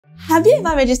Have you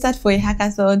ever registered for a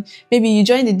hackathon? Maybe you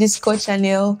join the Discord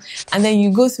channel and then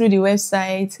you go through the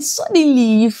website.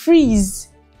 Suddenly you freeze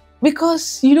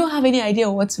because you don't have any idea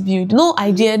what to build. No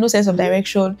idea, no sense of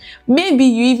direction. Maybe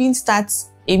you even start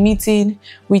a meeting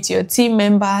with your team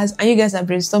members and you guys are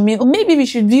brainstorming, or maybe we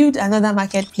should build another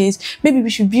marketplace, maybe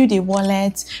we should build a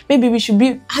wallet, maybe we should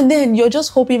build, and then you're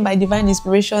just hoping by divine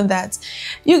inspiration that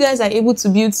you guys are able to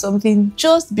build something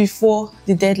just before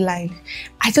the deadline.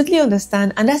 I totally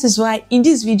understand, and that is why in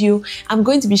this video I'm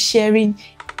going to be sharing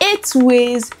 8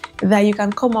 ways that you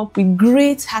can come up with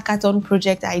great hackathon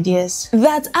project ideas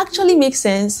that actually make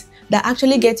sense, that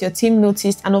actually get your team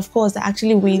noticed, and of course that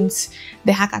actually wins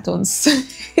the hackathons.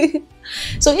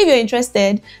 So if you're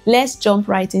interested, let's jump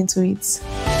right into it.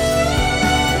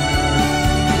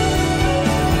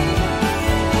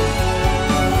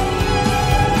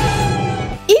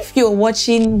 If you're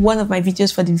watching one of my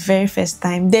videos for the very first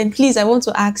time, then please, I want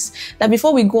to ask that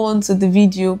before we go on to the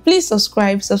video, please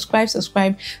subscribe to this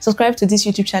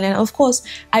YouTube channel. And of course,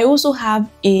 I also have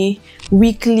a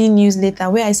weekly newsletter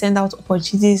where I send out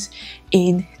opportunities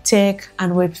in tech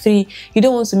and Web3. You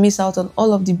don't want to miss out on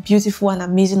all of the beautiful and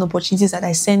amazing opportunities that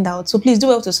I send out. So please do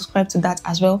well to subscribe to that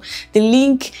as well. The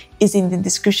link is in the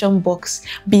description box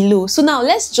below. So now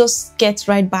let's just get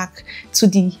right back to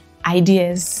the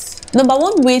ideas. Number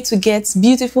 1 way to get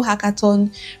beautiful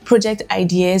hackathon project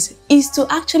ideas is to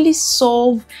actually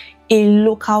solve a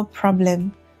local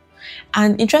problem.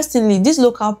 And interestingly, these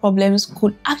local problems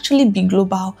could actually be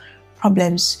global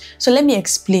problems. So let me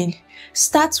explain.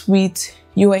 Start with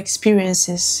your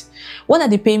experiences. What are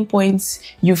the pain points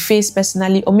you face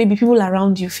personally, or maybe people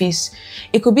around you face?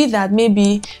 It could be that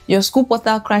maybe your school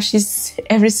portal crashes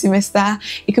every semester.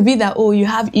 It could be that, oh, you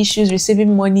have issues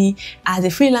receiving money as a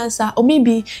freelancer, or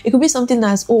maybe it could be something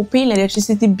as, oh, paying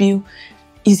electricity bill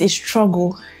is a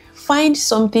struggle. Find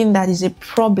something that is a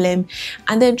problem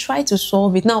and then try to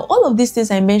solve it. Now, all of these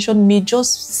things I mentioned may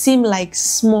just seem like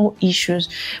small issues,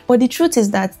 but the truth is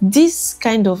that these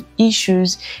kind of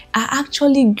issues are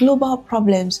actually global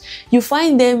problems. You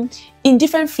find them in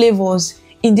different flavors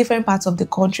in different parts of the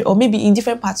country, or maybe in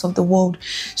different parts of the world.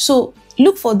 So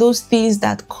look for those things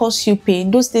that cause you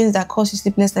pain, those things that cause you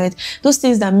sleepless nights, those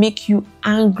things that make you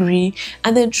angry,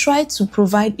 and then try to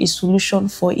provide a solution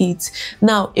for it.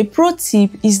 Now, a pro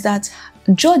tip is that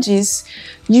judges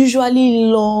usually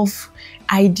love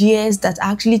ideas that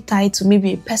are actually tied to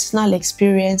maybe a personal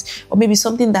experience, or maybe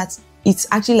something that it's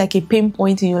actually like a pain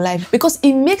point in your life, because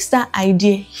it makes that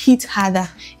idea hit harder,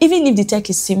 even if the tech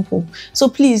is simple. So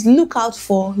please look out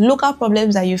for local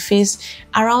problems that you face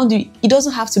around you. It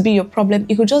doesn't have to be your problem.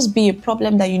 It could just be a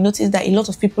problem that you notice that a lot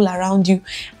of people around you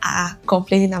are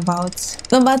complaining about.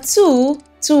 Number 2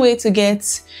 way to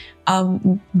get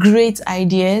great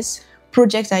ideas,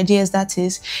 project ideas that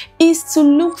is to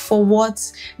look for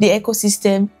what the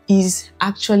ecosystem is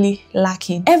actually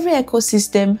lacking. Every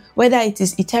ecosystem, whether it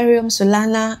is Ethereum,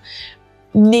 Solana,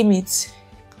 name it,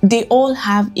 they all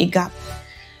have a gap.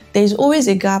 There is always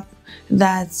a gap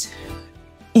that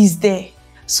is there.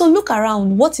 So look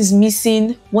around, what is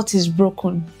missing, what is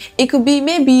broken. It could be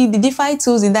maybe the DeFi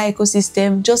tools in that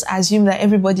ecosystem. Just assume that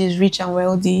everybody is rich and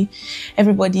wealthy,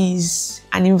 everybody is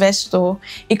an investor.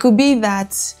 It could be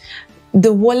that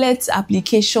the wallet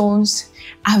applications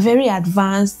are very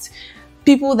advanced.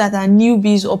 People that are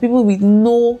newbies or people with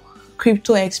no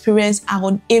crypto experience are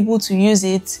unable to use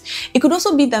it. It could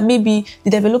also be that maybe the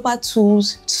developer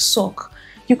tools suck.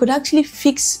 You could actually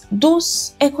fix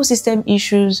those ecosystem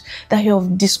issues that you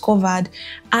have discovered,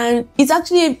 and it's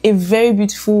actually a very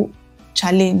beautiful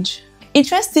challenge.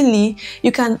 Interestingly,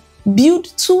 you can build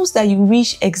tools that you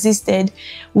wish existed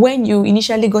when you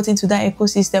initially got into that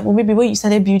ecosystem, or maybe when you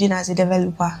started building as a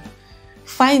developer.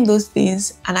 Find those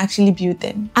things and actually build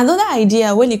them. Another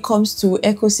idea when it comes to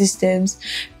ecosystems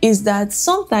is that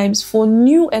sometimes for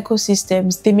new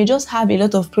ecosystems, they may just have a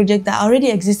lot of projects that are already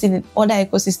existing in other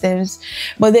ecosystems,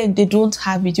 but then they don't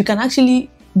have it. You can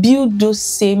actually build those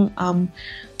same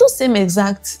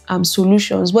exact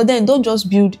solutions, but then don't just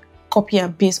build copy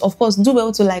and paste. Of course, do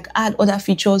well to like add other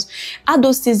features, add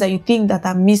those things that you think that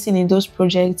are missing in those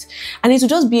projects, and it will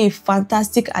just be a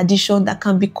fantastic addition that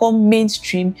can become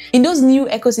mainstream in those new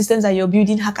ecosystems that you're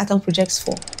building hackathon projects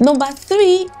for. Number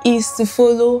 3 is to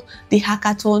follow the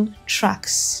hackathon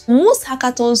tracks. Most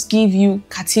hackathons give you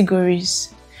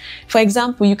categories. For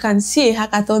example, you can see a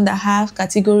hackathon that have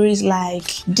categories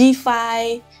like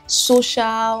DeFi,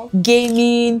 social,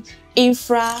 gaming,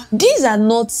 infra. These are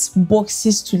not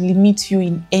boxes to limit you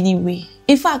in any way.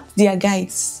 In fact, they are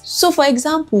guides. So for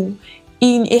example,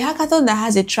 in a hackathon that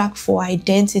has a track for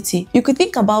identity, you could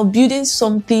think about building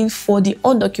something for the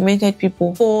undocumented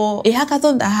people. For a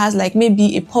hackathon that has like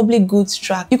maybe a public goods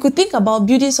track, you could think about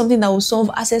building something that will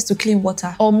solve access to clean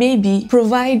water, or maybe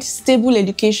provide stable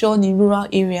education in rural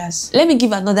areas. Let me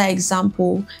give another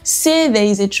example. Say there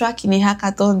is a track in a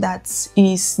hackathon that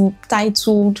is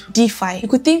titled DeFi. You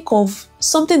could think of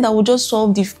something that will just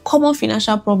solve the common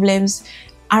financial problems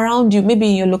around you, maybe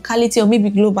in your locality or maybe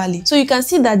globally. So you can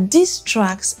see that these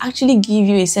tracks actually give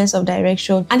you a sense of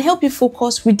direction and help you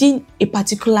focus within a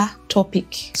particular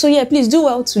topic. So yeah, please do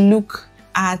well to look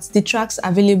at the tracks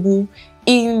available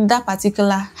in that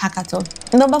particular hackathon.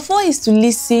 Number 4 is to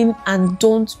listen and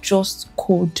don't just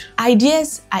code.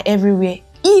 Ideas are everywhere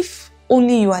if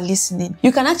only you are listening.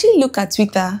 You can actually look at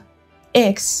Twitter,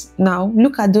 X now,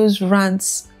 look at those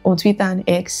rants on Twitter and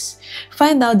X,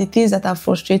 find out the things that are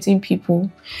frustrating people.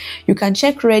 You can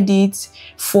check Reddit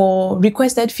for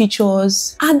requested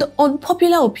features and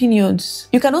unpopular opinions.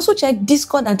 You can also check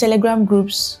Discord and Telegram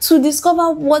groups to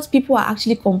discover what people are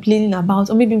actually complaining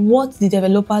about, or maybe what the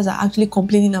developers are actually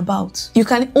complaining about. You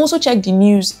can also check the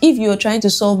news. If you're trying to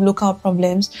solve local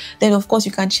problems, then of course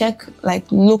you can check like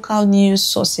local news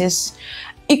sources.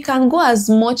 It can go as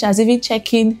much as even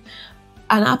checking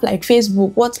an app like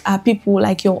Facebook. What are people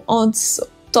like your aunts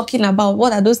talking about?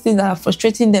 What are those things that are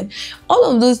frustrating them? All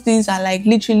of those things are like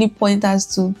literally pointers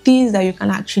to things that you can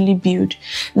actually build.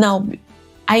 Now,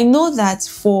 I know that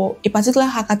for a particular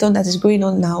hackathon that is going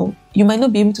on now, you might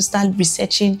not be able to start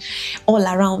researching all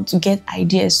around to get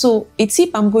ideas. So a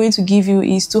tip I'm going to give you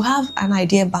is to have an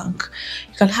idea bank.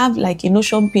 You can have like a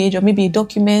Notion page or maybe a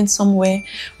document somewhere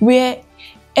where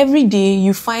every day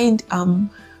you find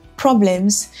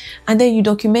problems and then you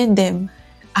document them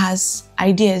as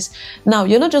ideas. Now,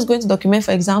 you're not just going to document,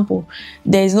 for example,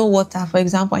 there is no water, for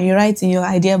example, and you write in your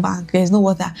idea bank, there is no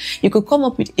water. You could come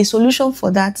up with a solution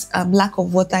for that lack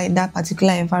of water in that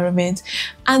particular environment,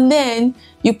 and then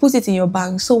you put it in your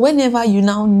bank. So whenever you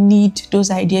now need those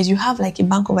ideas, you have like a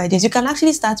bank of ideas. You can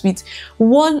actually start with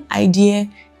one idea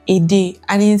a day,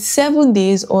 and in 7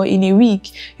 days or in a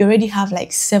week, you already have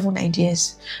like 7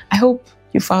 ideas. I hope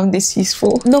you found this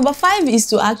useful. Number 5 is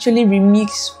to actually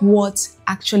remix what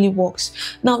actually works.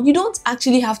 Now, you don't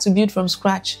actually have to build from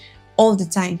scratch all the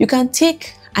time. You can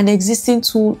take an existing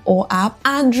tool or app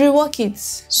and rework it.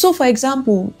 So for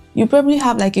example, you probably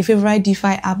have like a favorite DeFi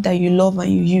app that you love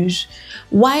and you use.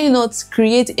 Why not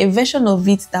create a version of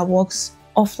it that works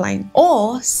offline?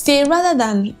 Or say, rather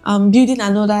than building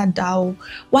another DAO,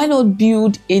 why not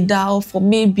build a DAO for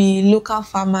maybe local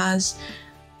farmers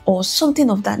or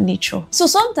something of that nature? So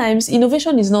sometimes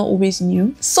innovation is not always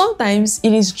new. Sometimes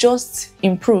it is just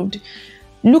improved.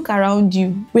 Look around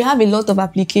you. We have a lot of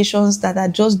applications that are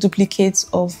just duplicates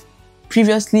of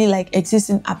previously like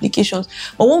existing applications.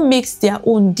 But what makes their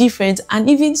own different and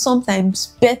even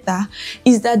sometimes better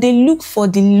is that they look for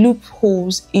the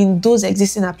loopholes in those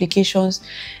existing applications.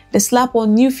 They slap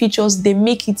on new features, they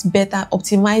make it better,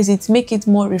 optimize it, make it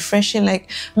more refreshing, like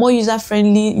more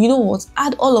user-friendly, you know what,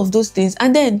 add all of those things,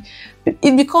 and then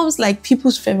it becomes like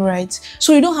people's favorites.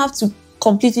 So you don't have to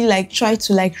completely like try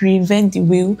to like reinvent the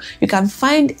wheel. You can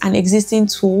find an existing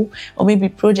tool or maybe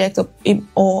project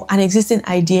or an existing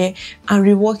idea and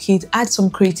rework it, add some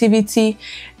creativity,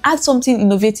 add something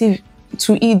innovative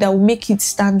to it that will make it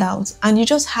stand out, and you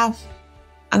just have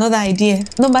another idea.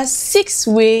 Number 6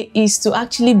 way is to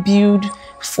actually build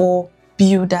for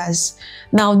builders.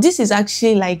 Now, this is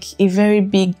actually like a very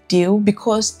big deal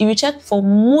because if you check for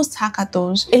most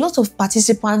hackathons, a lot of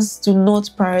participants do not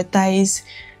prioritize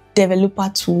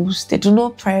developer tools. They do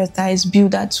not prioritize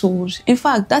builder tools. In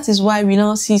fact, that is why we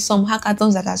now see some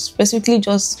hackathons that are specifically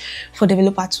just for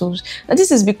developer tools. And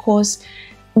this is because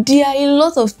there are a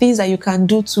lot of things that you can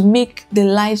do to make the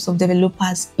lives of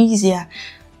developers easier.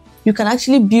 You can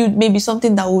actually build maybe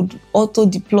something that would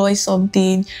auto-deploy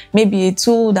something, maybe a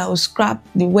tool that will scrap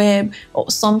the web or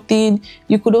something.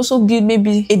 You could also build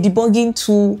maybe a debugging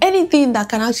tool, anything that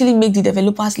can actually make the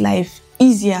developer's life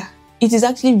easier. It is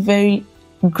actually very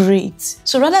great.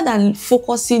 So rather than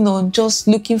focusing on just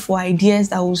looking for ideas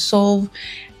that will solve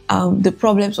the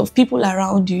problems of people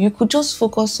around you, you could just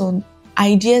focus on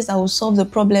ideas that will solve the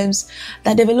problems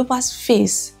that developers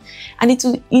face. And it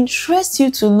will interest you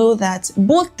to know that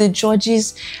both the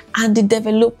judges and the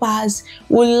developers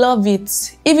will love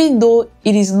it, even though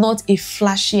it is not a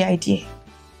flashy idea.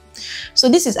 So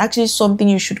this is actually something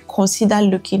you should consider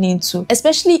looking into,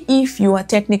 especially if you are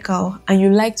technical and you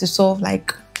like to solve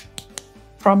like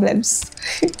problems.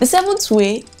 The seventh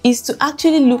way is to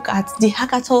actually look at the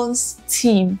hackathon's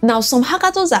theme. Now, some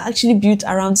hackathons are actually built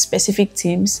around specific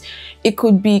themes. It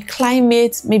could be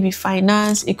climate, maybe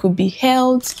finance, it could be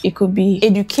health, it could be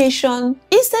education.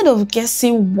 Instead of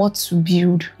guessing what to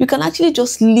build, you can actually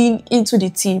just lean into the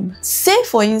theme. Say,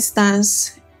 for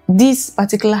instance, this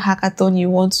particular hackathon you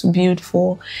want to build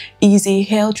for is a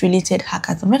health-related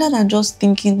hackathon, rather than just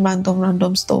thinking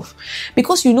random stuff.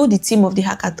 Because you know the theme of the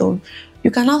hackathon,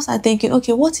 you can now start thinking,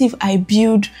 okay, what if I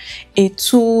build a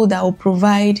tool that will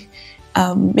provide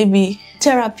maybe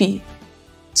therapy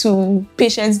to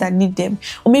patients that need them,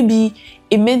 or maybe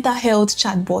a mental health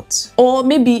chatbot, or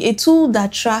maybe a tool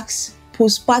that tracks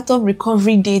postpartum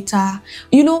recovery data,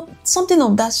 you know, something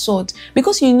of that sort.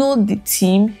 Because you know the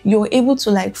team, you're able to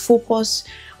like focus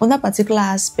on that particular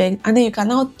aspect, and then you can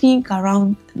now think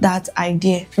around that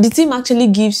idea. The team actually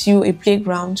gives you a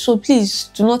playground, so please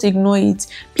do not ignore it,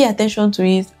 pay attention to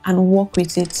it and work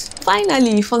with it.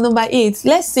 Finally, for number 8,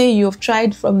 let's say you've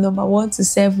tried from number 1 to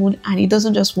 7 and it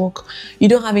doesn't just work. You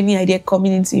don't have any idea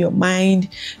coming into your mind,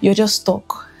 you're just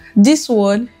stuck. This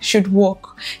one should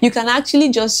work. You can actually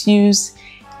just use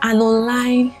an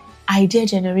online idea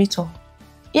generator.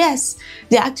 Yes,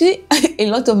 there are actually a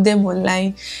lot of them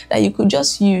online that you could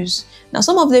just use. Now,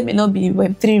 some of them may not be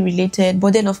Web3 related,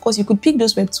 but then of course you could pick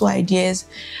those Web2 ideas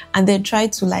and then try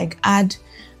to like add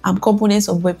components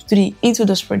of Web3 into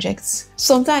those projects.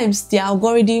 Sometimes the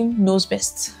algorithm knows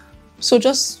best, so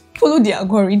just follow the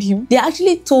algorithm. There are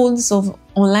actually tons of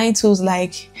online tools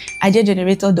like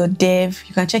ideagenerator.dev.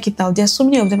 You can check it out. There's so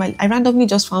many of them. I randomly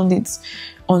just found it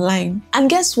online. And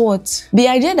guess what? The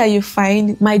idea that you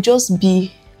find might just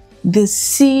be the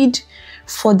seed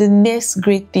for the next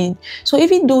great thing. So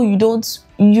even though you don't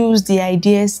use the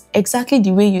ideas exactly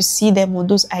the way you see them on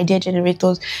those idea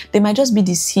generators, they might just be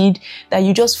the seed that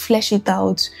you just flesh it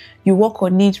out, you work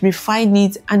on it, refine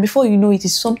it, and before you know it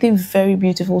is something very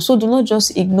beautiful. So do not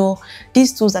just ignore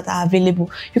these tools that are available.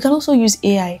 You can also use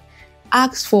AI.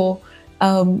 Ask for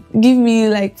give me,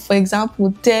 like, for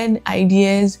example, 10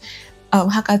 ideas,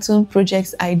 hackathon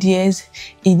projects ideas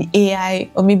in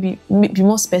AI, or maybe be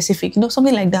more specific, you know,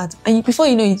 something like that. And before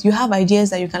you know it, you have ideas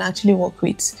that you can actually work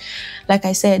with. Like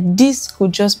I said, this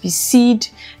could just be seed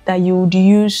that you would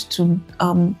use to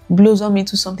blossom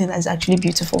into something that is actually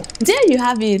beautiful. There you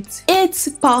have it. 8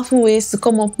 powerful ways to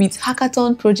come up with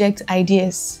hackathon project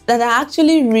ideas that are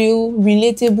actually real,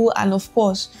 relatable, and of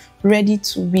course, ready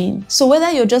to win. So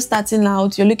whether you're just starting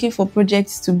out, you're looking for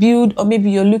projects to build, or maybe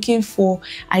you're looking for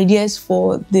ideas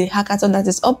for the hackathon that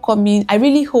is upcoming, I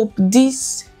really hope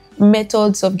these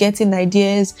methods of getting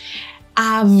ideas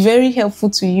are very helpful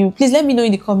to you. Please let me know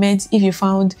in the comments if you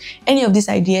found any of these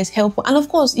ideas helpful. And of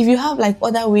course, if you have like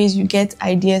other ways you get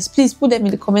ideas, please put them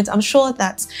in the comments. I'm sure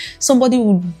that somebody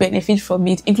would benefit from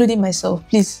it, including myself.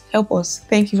 Please help us.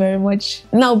 Thank you very much.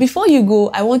 Now, before you go,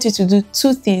 I want you to do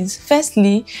 2 things.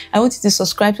 Firstly, I want you to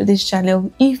subscribe to this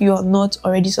channel if you are not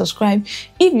already subscribed.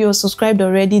 If you're subscribed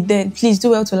already, then please do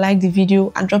well to like the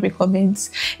video and drop a comment.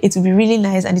 It will be really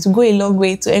nice, and it will go a long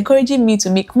way to encouraging me to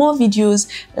make more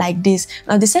videos like this.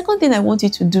 Now, the second thing I want you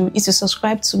to do is to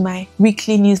subscribe to my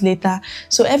weekly newsletter.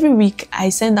 So every week I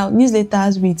send out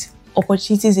newsletters with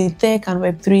opportunities in tech and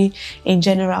Web3 in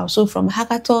general. So from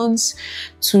hackathons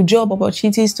to job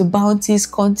opportunities to bounties,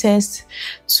 contests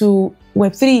to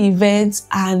Web3 events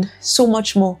and so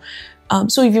much more.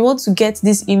 So if you want to get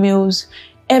these emails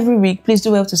every week, please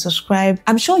do well to subscribe.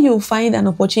 I'm sure you'll find an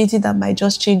opportunity that might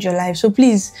just change your life. So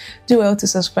please do well to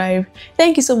subscribe.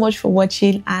 Thank you so much for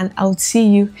watching, and I'll see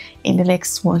you in the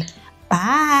next one.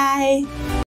 Bye.